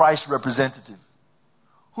Christ's representative?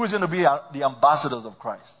 Who is going to be the ambassadors of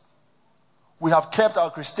Christ? We have kept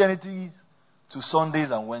our Christianity to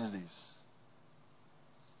Sundays and Wednesdays.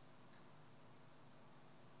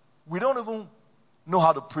 We don't even know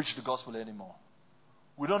how to preach the gospel anymore.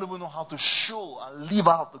 We don't even know how to show and live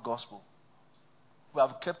out the gospel. We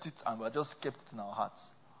have kept it and we have just kept it in our hearts.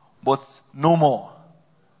 But no more.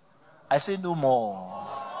 I say no more.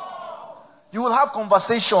 You will have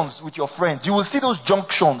conversations with your friends. You will see those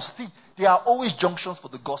junctions. See, there are always junctions for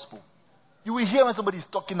the gospel. You will hear when somebody is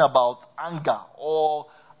talking about anger or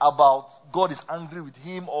about God is angry with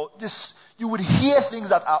him or this. You will hear things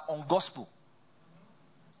that are on gospel.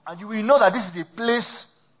 And you will know that this is a place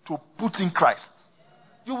to put in Christ.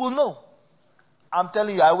 You will know. I'm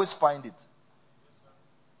telling you, I always find it.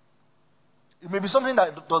 It may be something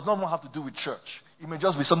that does not have to do with church. It may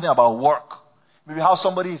just be something about work. Maybe how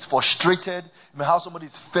somebody is frustrated. It may be how somebody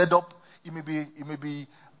is fed up. It may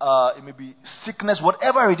be sickness,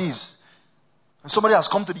 whatever it is. And somebody has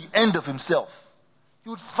come to the end of himself.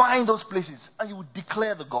 You would find those places and you would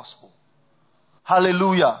declare the gospel.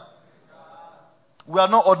 Hallelujah. We are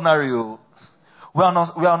not ordinary. We are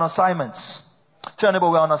on assignments. Tell your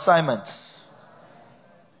neighbor, we are on assignments.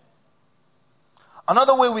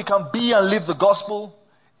 Another way we can be and live the gospel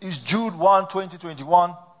is Jude 1,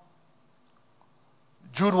 2021.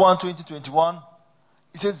 Jude 1, 2021.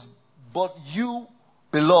 It says, but you,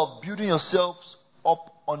 beloved, building yourselves up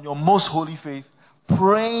on your most holy faith,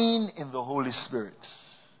 praying in the Holy Spirit.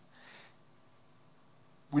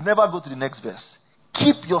 We never go to the next verse.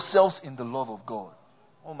 Keep yourselves in the love of God.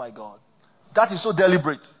 Oh my God. That is so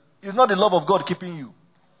deliberate. It's not the love of God keeping you.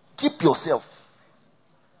 Keep yourself.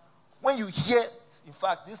 When you hear, in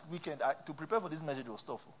fact, this weekend, to prepare for this message was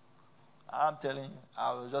tough. I'm telling you,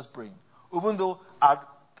 I was just praying. Even though I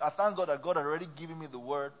thank God that God had already given me the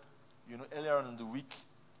word, earlier on in the week,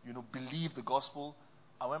 believe the gospel.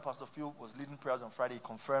 And when Pastor Phil was leading prayers on Friday, he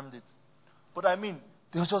confirmed it. But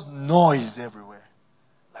there was just noise everywhere.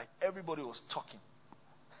 Like everybody was talking.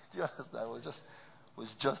 Do you understand? It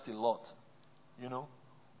was just a lot.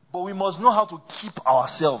 But we must know how to keep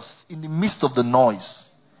ourselves in the midst of the noise,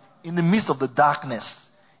 in the midst of the darkness,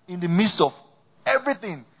 in the midst of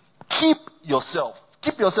everything. Keep yourself.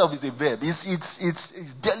 Keep yourself is a verb.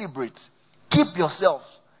 It's deliberate. Keep yourself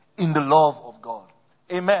in the love of God.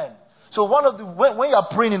 Amen. So when you are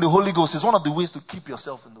praying in the Holy Ghost, is one of the ways to keep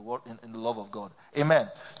yourself in the love of God. Amen.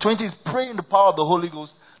 20 is pray in the power of the Holy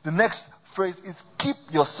Ghost. The next phrase is keep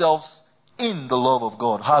yourselves in the love of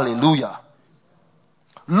God. Hallelujah.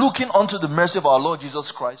 Looking unto the mercy of our Lord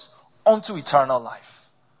Jesus Christ unto eternal life.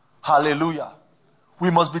 Hallelujah. We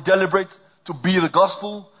must be deliberate to be the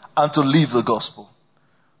gospel and to live the gospel.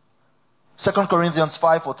 2 Corinthians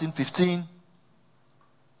 5, 14, 15.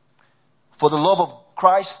 For the love of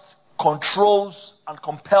Christ controls and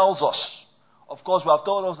compels us. Of course, we have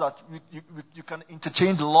told us that you can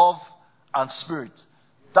interchange love and spirit.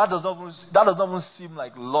 That does not even seem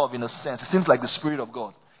like love in a sense. It seems like the Spirit of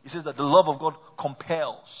God. It says that the love of God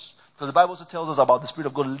compels. Because the Bible also tells us about the Spirit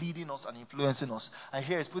of God leading us and influencing us. And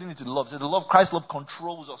here it's putting it to love. It says the love, Christ's love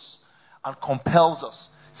controls us and compels us.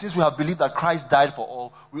 Since we have believed that Christ died for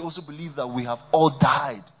all, we also believe that we have all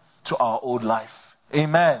died to our old life.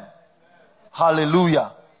 Amen.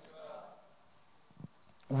 Hallelujah.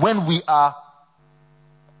 When we have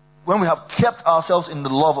kept ourselves in the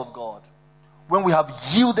love of God, when we have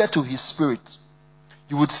yielded to His Spirit,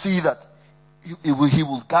 you would see that He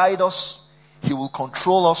will guide us, He will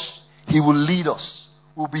control us, He will lead us.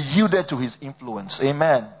 will be yielded to his influence.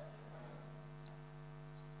 Amen.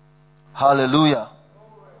 Hallelujah.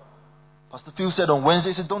 Pastor Phil said on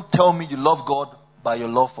Wednesday, he said, don't tell me you love God by your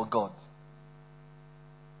love for God.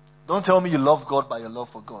 Don't tell me you love God by your love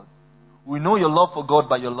for God. We know your love for God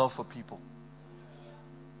by your love for people.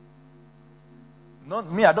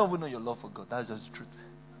 Not me, I don't even know your love for God. That's just the truth.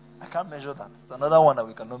 I can't measure that. It's another one that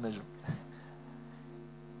we cannot measure.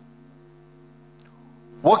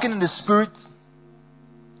 Walking in the Spirit.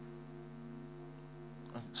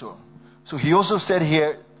 So he also said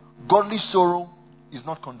here, godly sorrow is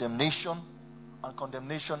not condemnation, and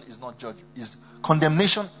condemnation is not judgment.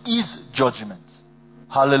 Condemnation is judgment.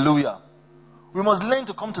 Hallelujah. We must learn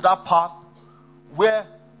to come to that path where,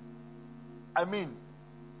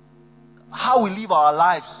 how we live our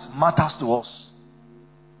lives matters to us.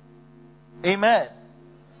 Amen.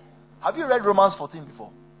 Have you read Romans 14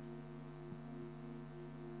 before?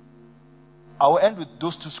 I will end with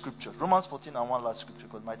those two scriptures, Romans 14 and one last scripture,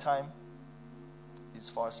 because my time is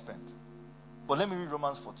far spent. But let me read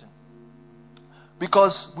Romans 14.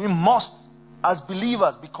 Because we must, as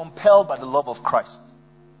believers, be compelled by the love of Christ.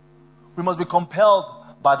 We must be compelled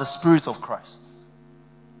by the Spirit of Christ.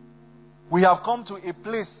 We have come to a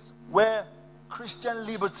place where Christian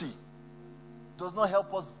liberty does not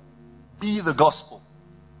help us be the gospel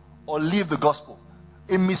or live the gospel.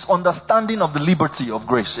 A misunderstanding of the liberty of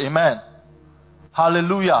grace. Amen.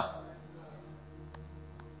 Hallelujah.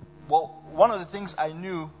 Well, one of the things I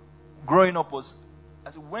knew growing up was,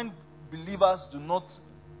 when believers do not,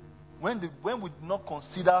 when we do not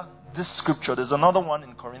consider this scripture, there's another one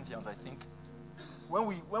in Corinthians, I think. When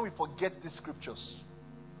we forget these scriptures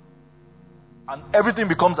and everything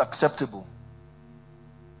becomes acceptable,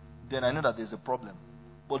 then I know that there's a problem.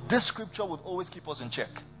 But this scripture would always keep us in check.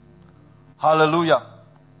 Hallelujah.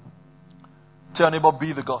 Tell your neighbor,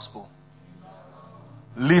 be the gospel.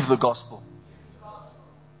 Live the gospel.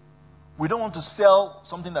 We don't want to sell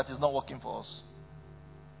something that is not working for us.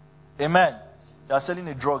 Amen. You are selling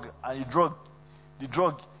a drug, and the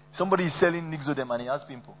drug, somebody is selling Nixodem and he has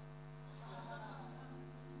pimple.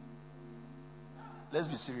 Let's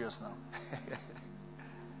be serious now.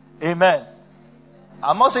 Amen.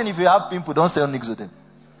 I'm not saying if you have pimple, don't sell Nixodem.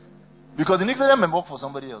 Because the Nixodem may work for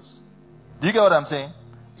somebody else. Do you get what I'm saying?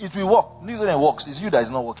 It will work. Nixodem works. It's you that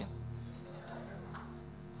is not working.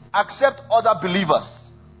 Accept other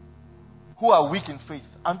believers who are weak in faith,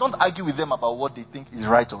 and don't argue with them about what they think is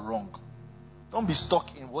right or wrong. Don't be stuck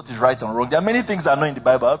in what is right or wrong. There are many things that are not in the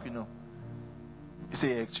Bible. I hope you know. You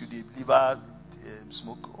say, should the believer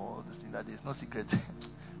smoke or this thing? That is no secret.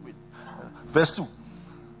 Wait. Verse 2.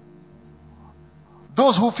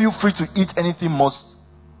 Those who feel free to eat anything must.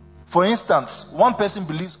 For instance, one person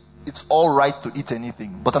believes it's all right to eat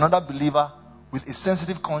anything, but another believer with a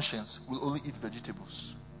sensitive conscience will only eat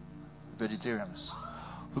vegetables. Vegetarians.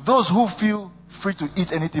 Those who feel free to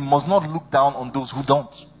eat anything must not look down on those who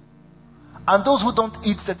don't. And those who don't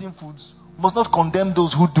eat certain foods must not condemn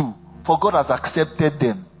those who do, for God has accepted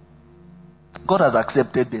them. God has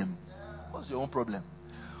accepted them. What's your own problem?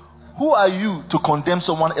 Who are you to condemn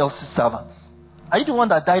someone else's servants? Are you the one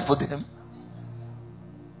that died for them?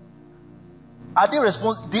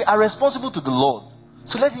 They are responsible to the Lord.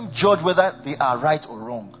 So let him judge whether they are right or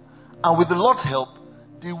wrong. And with the Lord's help,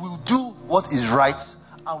 they will do what is right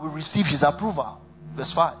and will receive his approval.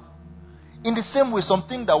 Verse 5. In the same way, some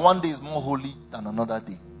think that one day is more holy than another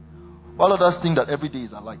day, while others think that every day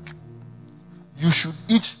is alike. You should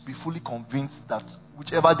each be fully convinced that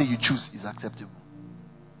whichever day you choose is acceptable.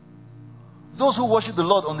 Those who worship the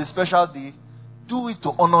Lord on the special day do it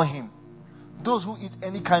to honor him. Those who eat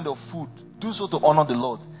any kind of food do so to honor the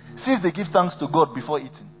Lord, since they give thanks to God before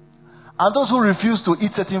eating. And those who refuse to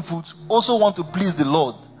eat certain foods also want to please the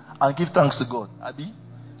Lord and give thanks to God. Abi?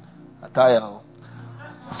 Ataya.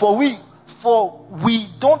 For we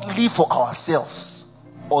don't live for ourselves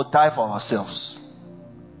or die for ourselves.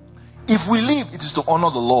 If we live, it is to honor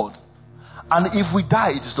the Lord. And if we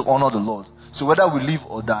die, it is to honor the Lord. So whether we live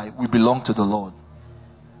or die, we belong to the Lord.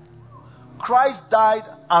 Christ died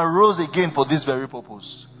and rose again for this very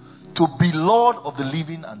purpose, to be Lord of the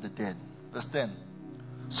living and the dead. Verse 10.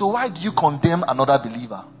 So why do you condemn another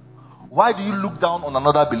believer? Why do you look down on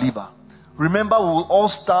another believer? Remember, we will all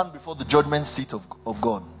stand before the judgment seat of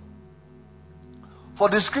God. For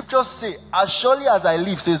the scriptures say, as surely as I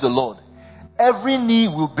live, says the Lord, every knee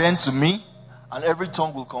will bend to me, and every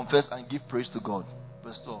tongue will confess and give praise to God.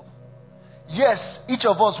 Verse 12. Yes, each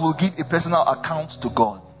of us will give a personal account to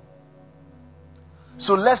God.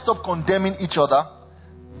 So let's stop condemning each other.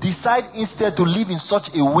 Decide instead to live in such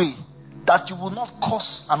a way that you will not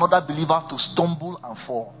cause another believer to stumble and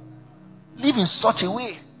fall. Live in such a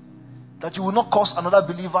way that you will not cause another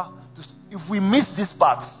believer to. If we miss this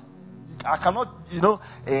part, I cannot,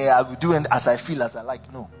 I will do as I feel, as I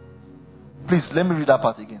like. No. Please, let me read that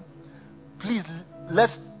part again. Please,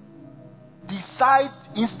 let's decide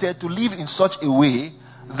instead to live in such a way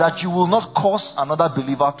that you will not cause another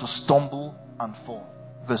believer to stumble and fall.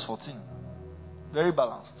 Verse 14. Very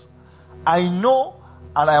balanced. I know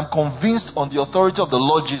and I am convinced on the authority of the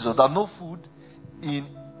Lord Jesus that no food in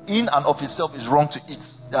and of itself is wrong to eat.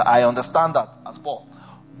 I understand that as Paul.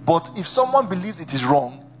 But if someone believes it is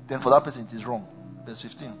wrong, then for that person it is wrong. Verse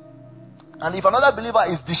 15. And if another believer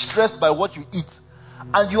is distressed by what you eat,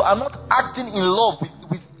 and you are not acting in love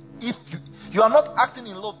if you are not acting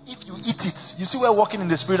in love if you eat it. You see where walking in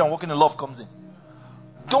the Spirit and walking in love comes in.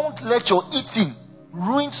 Don't let your eating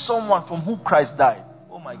ruin someone from whom Christ died.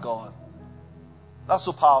 Oh my God. That's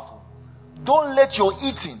so powerful. Don't let your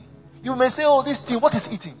eating. You may say, oh, this thing, what is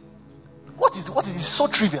eating? What is it? It's so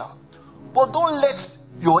trivial. But don't let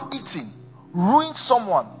your eating ruin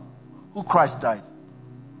someone who Christ died.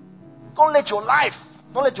 Don't let your life,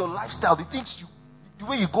 don't let your lifestyle, the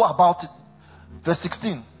way you go about it. Verse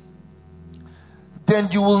 16. Then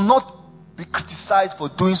you will not be criticized for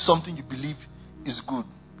doing something you believe is good.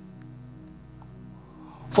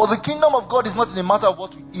 For the kingdom of God is not in a matter of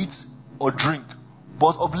what we eat or drink,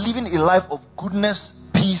 but of living a life of goodness,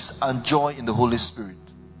 peace, and joy in the Holy Spirit.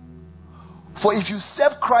 For if you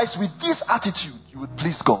serve Christ with this attitude, you would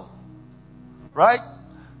please God. Right?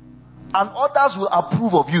 And others will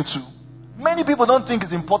approve of you too. Many people don't think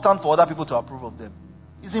it's important for other people to approve of them.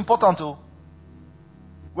 It's important too.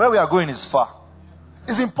 Where we are going is far.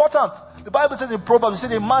 It's important. The Bible says in Proverbs, it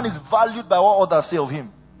says a man is valued by what others say of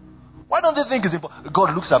him. Why don't they think it's important?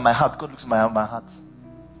 God looks at my heart. God looks at my heart.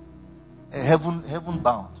 Heaven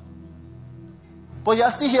bound. But you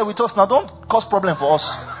are still here with us now. Don't cause problem for us.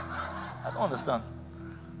 I don't understand.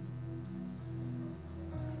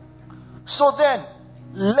 So then,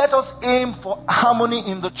 let us aim for harmony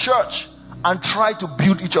in the church and try to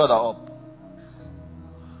build each other up.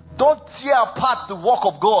 Don't tear apart the work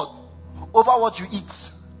of God over what you eat,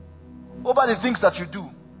 over the things that you do.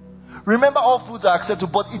 Remember, all foods are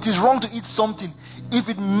acceptable, but it is wrong to eat something if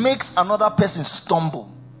it makes another person stumble.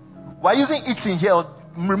 We're using eating here.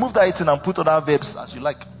 Remove that eating and put other verbs as you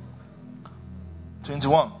like.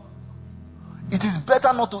 21. It is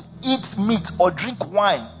better not to eat meat or drink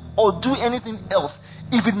wine or do anything else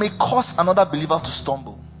if it may cause another believer to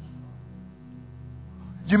stumble.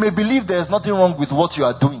 You may believe there is nothing wrong with what you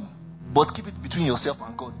are doing, but keep it between yourself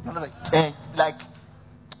and God. You're not like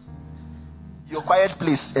your quiet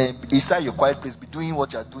place, inside your quiet place, be doing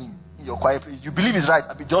what you are doing in your quiet place. You believe it's right,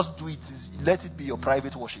 but just do it. Let it be your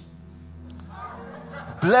private worship.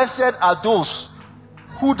 Blessed are those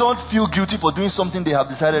who don't feel guilty for doing something they have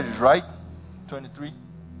decided is right. 23.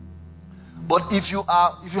 But if you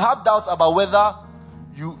have doubts about whether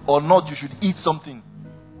you or not you should eat something,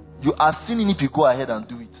 you are sinning if you go ahead and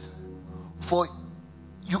do it. For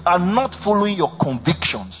you are not following your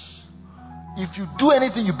convictions. If you do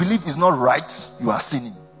anything you believe is not right, you are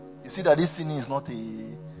sinning. You see that this sinning is not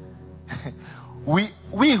a... we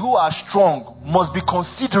who are strong must be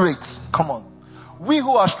considerate. Come on. We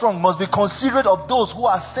who are strong must be considerate of those who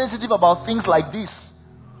are sensitive about things like this.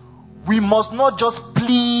 We must not just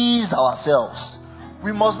please ourselves.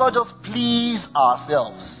 We must not just please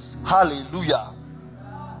ourselves. Hallelujah.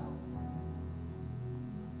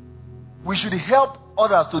 We should help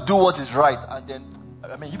others to do what is right. And then,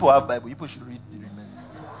 people have Bible. People should read the remaining.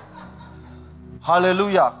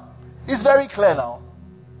 Hallelujah. It's very clear now.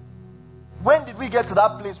 When did we get to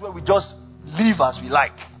that place where we just live as we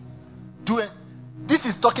like? This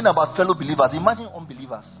is talking about fellow believers. Imagine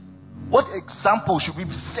unbelievers. What example should we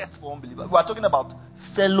set for unbelievers? We are talking about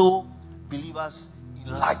fellow believers in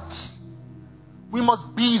light. We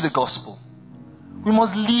must be the gospel. We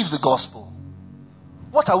must live the gospel.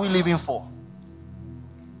 What are we living for?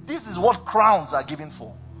 This is what crowns are given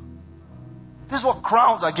for. This is what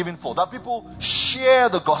crowns are given for. That people share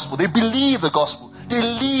the gospel. They believe the gospel. They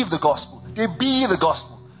live the gospel. They be the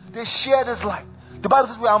gospel. They share this light. The Bible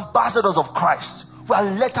says we are ambassadors of Christ. We are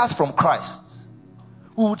letters from Christ.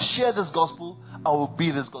 We would share this gospel and will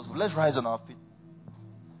be this gospel. Let's rise on our feet.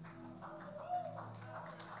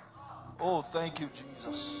 Oh, thank you,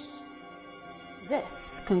 Jesus. This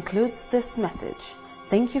concludes this message.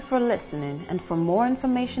 Thank you for listening, and for more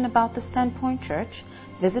information about the Standpoint Church,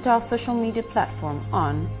 visit our social media platform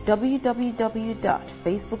on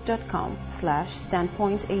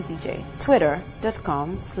www.facebook.com/standpointabj,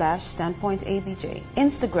 twitter.com/standpointabj,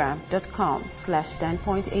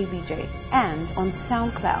 instagram.com/standpointabj, and on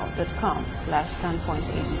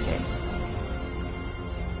soundcloud.com/standpointabj.